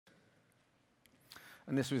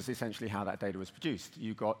And this was essentially how that data was produced.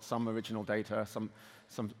 You got some original data, some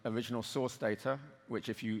original source data, which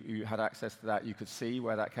if you had access to that, you could see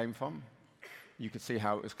where that came from. You could see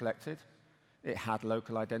how it was collected. It had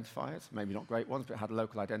local identifiers, maybe not great ones, but it had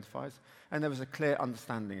local identifiers. And there was a clear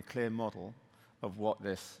understanding, a clear model of what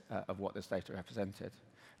this data represented.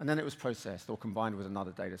 And then it was processed or combined with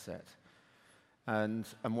another data set. And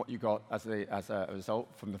what you got as a result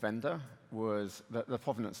from the vendor was that the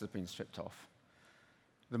provenance had been stripped off.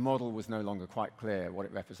 The model was no longer quite clear what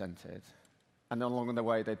it represented. And along the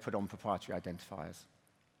way, they'd put on proprietary identifiers.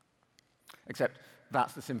 Except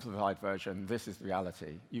that's the simplified version. This is the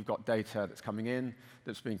reality. You've got data that's coming in,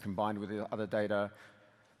 that's being combined with the other data.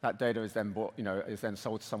 That data is then is then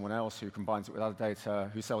sold to someone else who combines it with other data,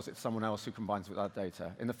 who sells it to someone else who combines it with other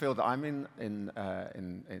data. In the field that I'm in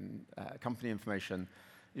company information,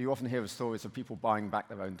 you often hear of stories of people buying back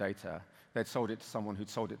their own data. They'd sold it to someone who'd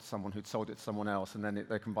sold it to someone who'd sold it to someone else, and then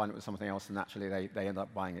they combine it with something else, and naturally they end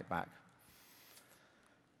up buying it back.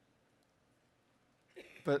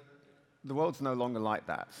 But the world's no longer like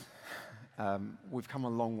that. We've come a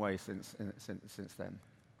long way since then.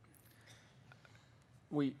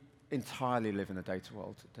 We entirely live in a data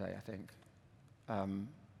world today, I think.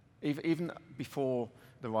 Even before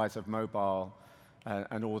the rise of mobile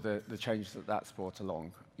and all the changes that's brought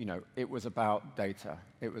along, it was about data.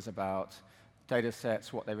 It was about data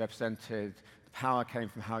sets, what they represented. The power came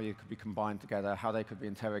from how you could be combined together, how they could be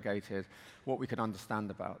interrogated, what we could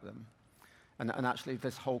understand about them. And actually,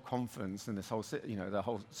 this whole conference and this whole, the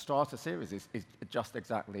whole Strata series is just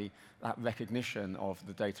exactly that recognition of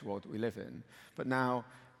the data world that we live in. But now,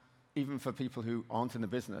 even for people who aren't in the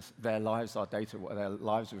business, their lives are data. Their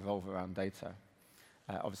lives revolve around data.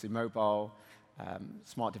 Obviously, mobile,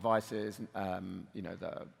 smart devices,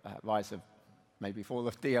 the rise of maybe fall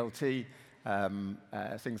of DLT,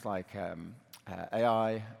 things like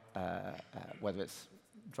AI, whether it's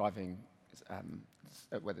driving.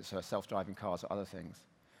 Whether it's self-driving cars or other things.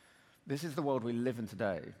 This is the world we live in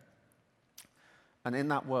today. And in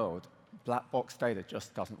that world, black box data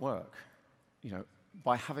just doesn't work.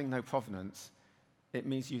 By having no provenance, it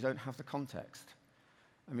means you don't have the context.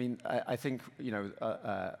 I mean, I think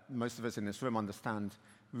most of us in this room understand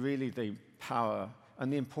really the power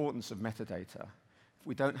and the importance of metadata. If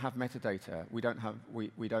we don't have metadata, we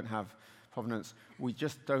don't have provenance, we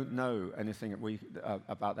just don't know anything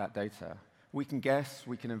about that data. We can guess,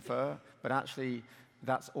 we can infer, but actually,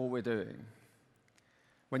 that's all we're doing.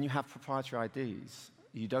 When you have proprietary IDs,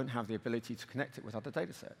 you don't have the ability to connect it with other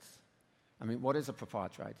data sets. I mean, what is a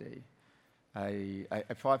proprietary ID?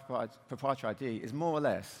 A proprietary ID is more or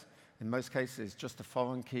less, in most cases, just a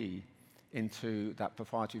foreign key into that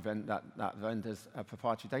vendor's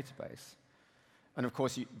proprietary database. And of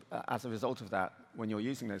course, as a result of that, when you're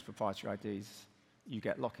using those proprietary IDs, you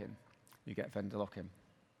get lock-in. You get vendor lock-in.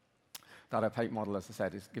 That opaque model, as I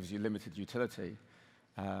said, gives you limited utility.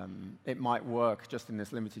 It might work just in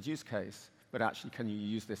this limited use case, but actually, can you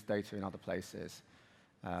use this data in other places?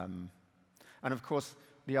 And of course,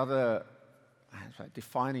 the other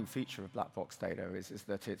defining feature of black box data is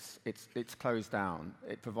that it's closed down.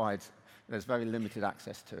 There's very limited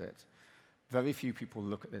access to it. Very few people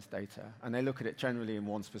look at this data, and they look at it generally in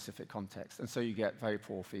one specific context, and so you get very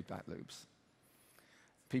poor feedback loops.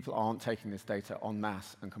 People aren't taking this data en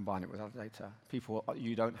masse and combining it with other data.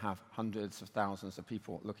 You don't have hundreds of thousands of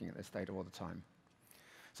people looking at this data all the time.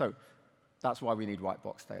 So that's why we need white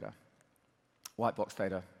box data. White box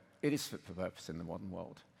data, it is fit for purpose in the modern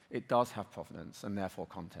world. It does have provenance and therefore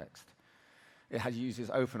context. It uses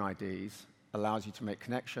open IDs, allows you to make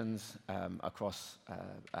connections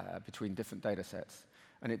between different data sets,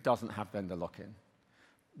 and it doesn't have vendor lock-in.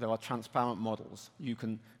 There are transparent models. You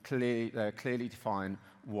can clearly define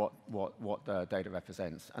what the data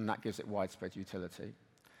represents, and that gives it widespread utility.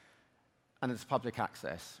 And it's public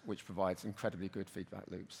access, which provides incredibly good feedback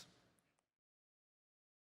loops.